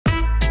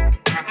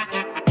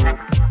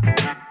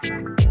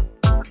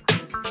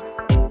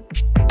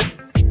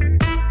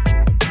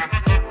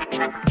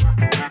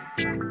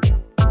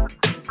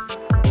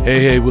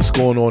Hey, what's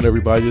going on,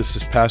 everybody? This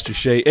is Pastor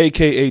Shay,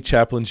 aka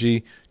Chaplain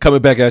G,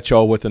 coming back at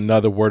y'all with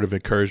another word of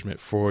encouragement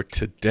for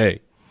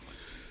today.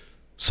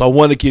 So I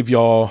want to give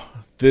y'all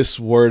this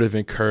word of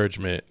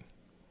encouragement.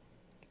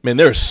 Man,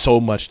 there is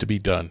so much to be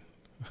done.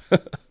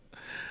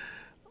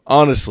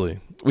 Honestly,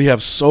 we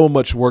have so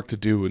much work to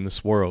do in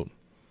this world,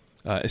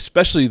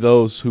 especially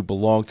those who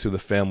belong to the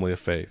family of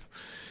faith.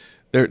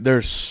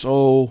 There's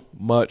so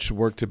much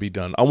work to be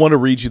done. I want to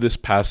read you this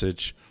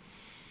passage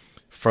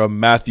from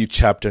Matthew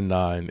chapter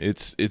 9.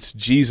 It's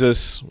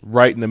Jesus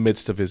right in the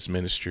midst of his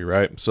ministry,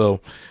 right? So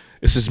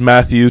this is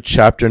Matthew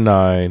chapter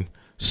 9,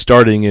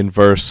 starting in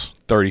verse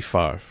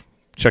 35.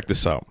 Check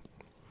this out.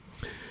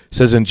 It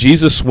says, "And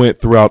Jesus went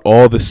throughout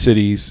all the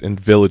cities and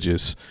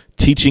villages,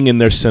 teaching in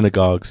their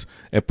synagogues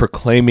and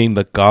proclaiming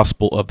the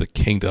gospel of the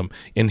kingdom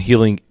and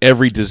healing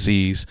every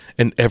disease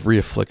and every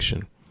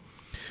affliction.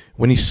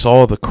 When he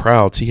saw the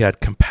crowds, he had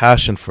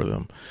compassion for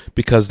them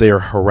because they are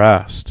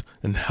harassed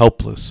and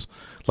helpless,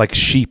 like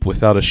sheep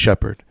without a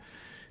shepherd.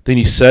 Then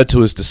he said to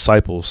his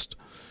disciples,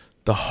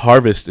 'The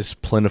harvest is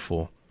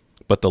plentiful,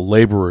 but the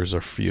laborers are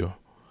few.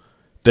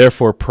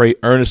 Therefore pray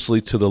earnestly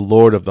to the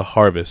Lord of the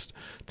harvest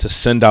to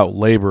send out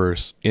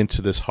laborers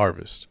into this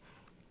harvest.'"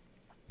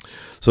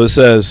 So it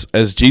says,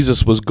 as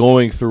Jesus was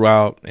going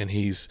throughout and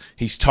he's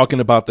talking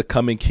about the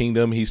coming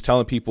kingdom, he's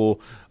telling people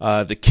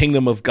the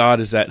kingdom of God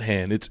is at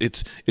hand.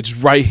 It's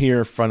right here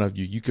in front of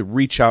you. You could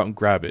reach out and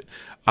grab it.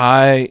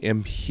 I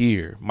am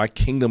here. My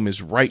kingdom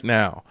is right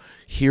now.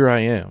 Here I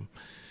am.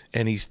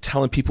 And he's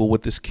telling people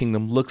what this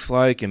kingdom looks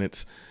like, and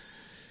it's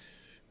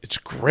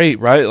great,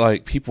 right?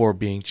 Like, people are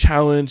being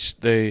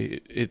challenged.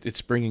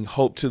 It's bringing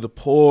hope to the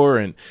poor,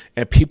 and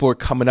people are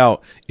coming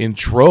out in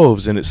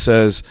droves. And it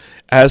says,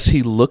 as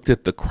he looked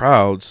at the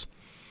crowds,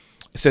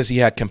 it says he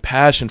had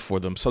compassion for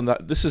them. So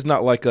this is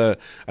not like I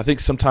think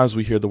sometimes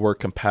we hear the word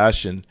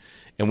compassion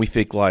and we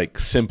think like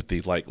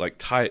sympathy, like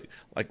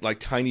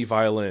tiny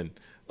violin,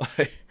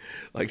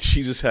 like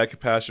Jesus had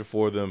compassion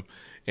for them,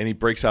 and he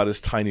breaks out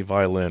his tiny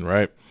violin,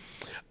 right?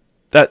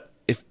 That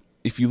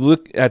if you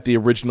look at the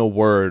original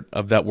word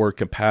of that word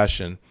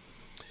compassion,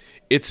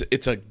 it's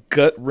a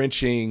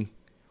gut-wrenching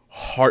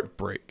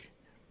heartbreak.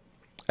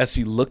 As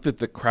he looked at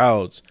the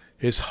crowds,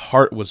 his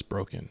heart was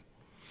broken.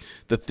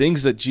 The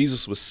things that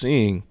Jesus was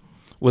seeing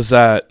was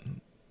that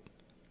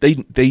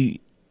they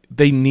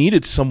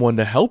needed someone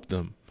to help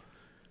them.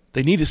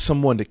 They needed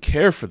someone to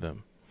care for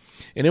them.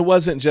 And it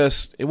wasn't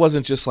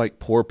just like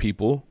poor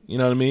people, you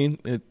know what I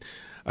mean?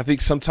 I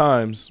think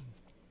sometimes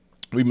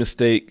we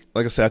mistake,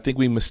 like I said, I think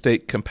we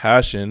mistake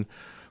compassion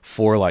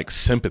for like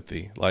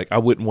sympathy. Like, I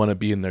wouldn't want to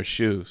be in their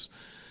shoes.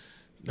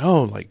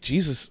 No, like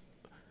Jesus,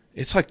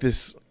 it's like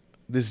this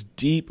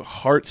deep,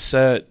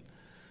 heart-set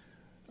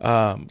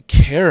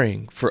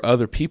caring for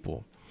other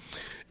people.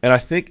 And I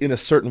think in a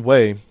certain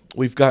way,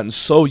 we've gotten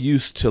so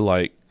used to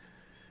like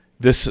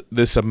this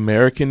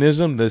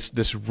Americanism,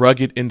 this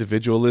rugged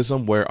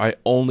individualism where I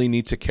only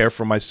need to care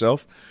for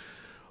myself.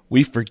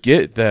 We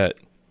forget that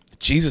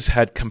Jesus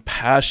had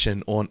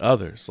compassion on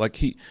others. Like,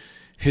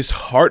 his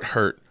heart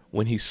hurt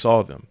when he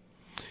saw them.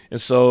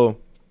 And so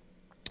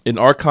in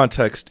our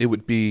context, it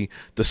would be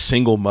the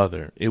single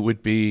mother. It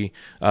would be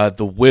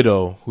the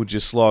widow who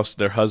just lost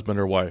their husband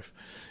or wife.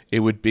 It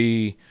would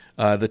be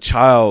the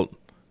child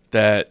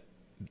that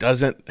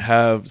doesn't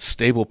have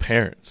stable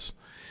parents.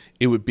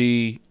 It would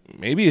be,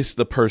 maybe it's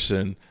the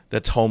person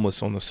that's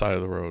homeless on the side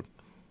of the road.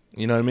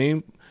 You know what I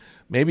mean?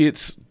 Maybe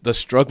it's the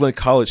struggling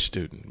college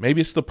student.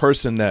 Maybe it's the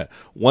person that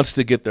wants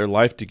to get their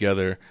life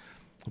together,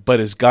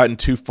 but has gotten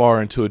too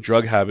far into a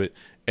drug habit,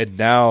 and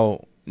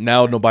now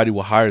nobody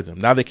will hire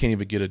them. Now they can't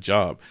even get a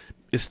job.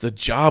 It's the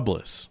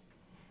jobless.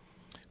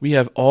 We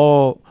have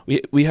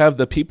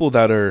the people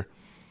that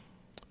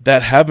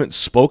haven't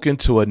spoken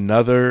to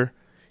another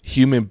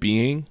human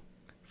being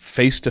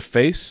face to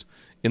face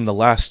in the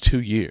last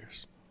 2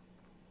 years.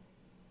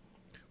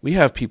 We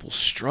have people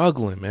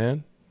struggling,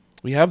 man.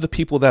 We have the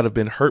people that have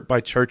been hurt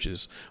by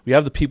churches. We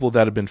have the people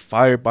that have been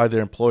fired by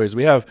their employers.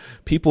 We have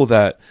people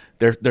that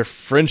their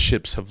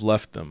friendships have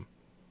left them.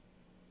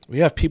 We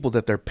have people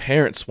that their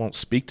parents won't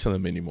speak to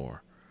them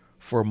anymore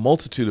for a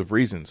multitude of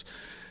reasons.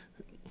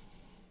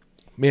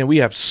 Man, we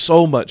have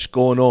so much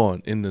going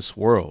on in this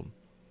world.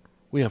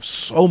 We have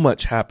so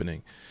much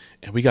happening,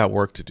 and we got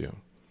work to do.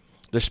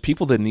 There's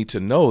people that need to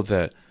know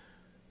that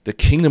the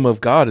kingdom of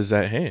God is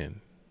at hand.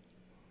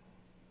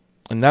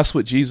 And that's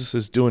what Jesus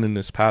is doing in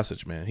this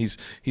passage, man.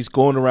 He's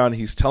going around and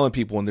he's telling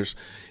people, and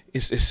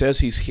it says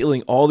he's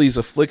healing all these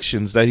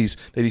afflictions, that he's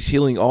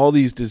healing all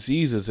these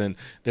diseases, and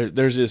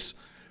there's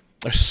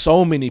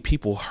so many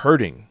people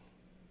hurting.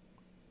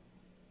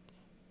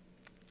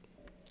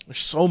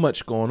 There's so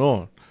much going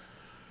on,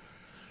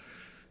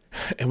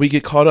 and we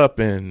get caught up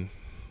in,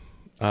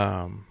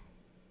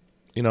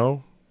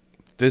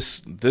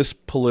 this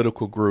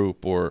political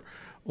group or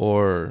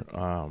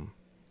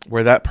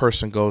where that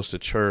person goes to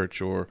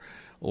church, or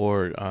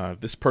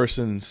this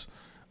person's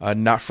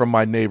not from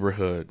my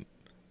neighborhood.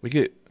 We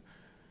get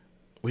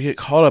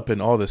caught up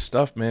in all this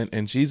stuff, man.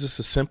 And Jesus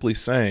is simply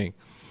saying,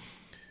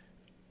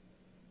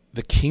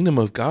 the kingdom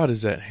of God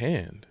is at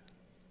hand.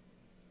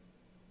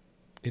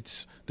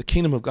 It's the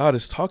kingdom of God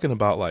is talking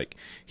about like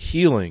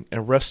healing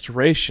and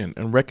restoration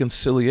and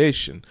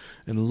reconciliation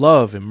and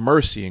love and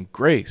mercy and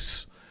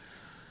grace.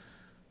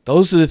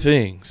 Those are the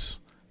things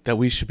that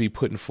we should be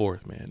putting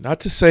forth, man. Not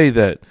to say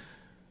that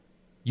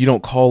you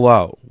don't call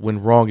out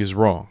when wrong is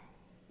wrong,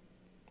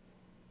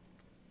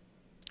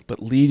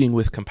 but leading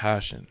with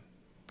compassion,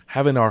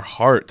 having our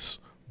hearts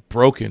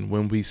broken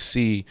when we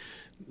see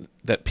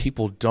that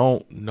people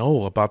don't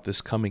know about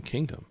this coming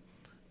kingdom.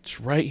 It's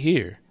right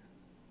here.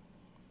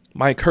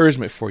 My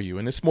encouragement for you,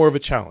 and it's more of a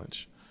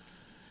challenge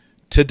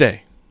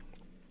today,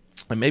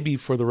 and maybe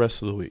for the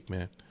rest of the week,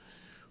 man.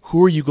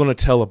 Who are you going to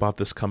tell about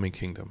this coming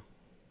kingdom?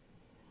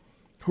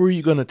 Who are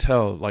you going to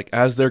tell, like,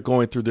 as they're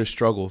going through their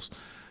struggles,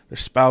 their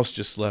spouse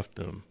just left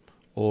them,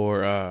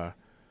 or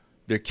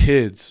their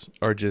kids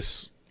are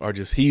just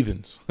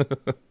heathens?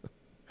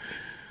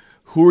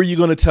 Who are you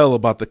going to tell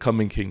about the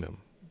coming kingdom?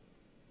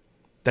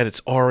 That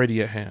it's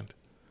already at hand,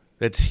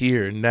 that's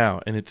here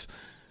now, and it's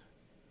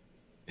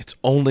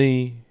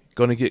only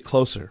going to get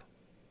closer.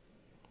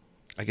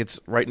 Like, it's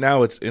right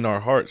now, it's in our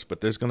hearts, but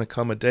there's going to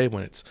come a day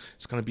when it's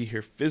going to be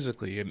here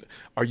physically. And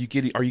are you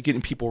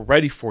getting people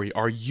ready for you?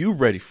 Are you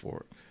ready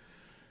for it?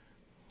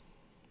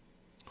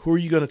 Who are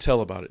you going to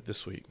tell about it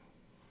this week?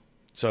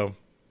 So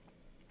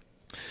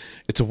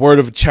it's a word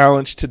of a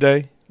challenge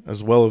today,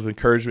 as well as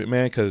encouragement,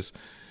 man, because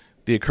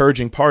the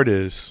encouraging part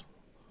is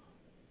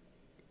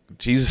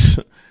Jesus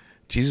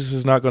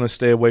is not going to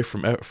stay away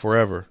from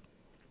forever.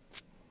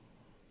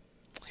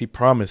 He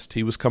promised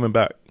he was coming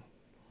back.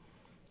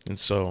 And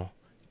so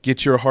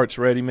get your hearts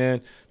ready,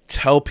 man.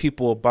 Tell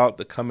people about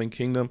the coming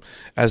kingdom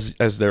as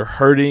they're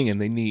hurting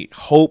and they need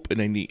hope and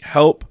they need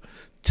help.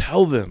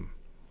 Tell them.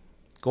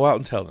 Go out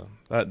and tell them.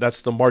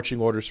 That's the marching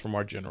orders from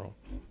our general.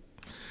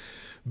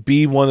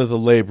 Be one of the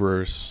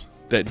laborers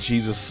that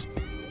Jesus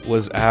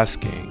was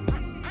asking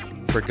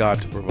for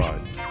God to provide.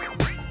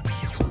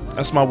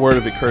 That's my word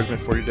of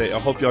encouragement for today. I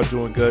hope y'all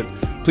doing good.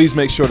 Please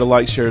make sure to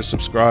like, share,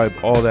 subscribe,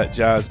 all that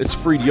jazz. It's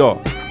free to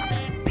y'all,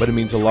 but it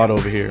means a lot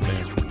over here,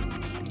 man.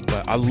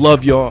 But I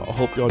love y'all. I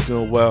hope y'all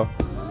doing well.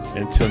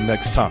 Until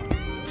next time,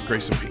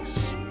 grace and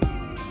peace.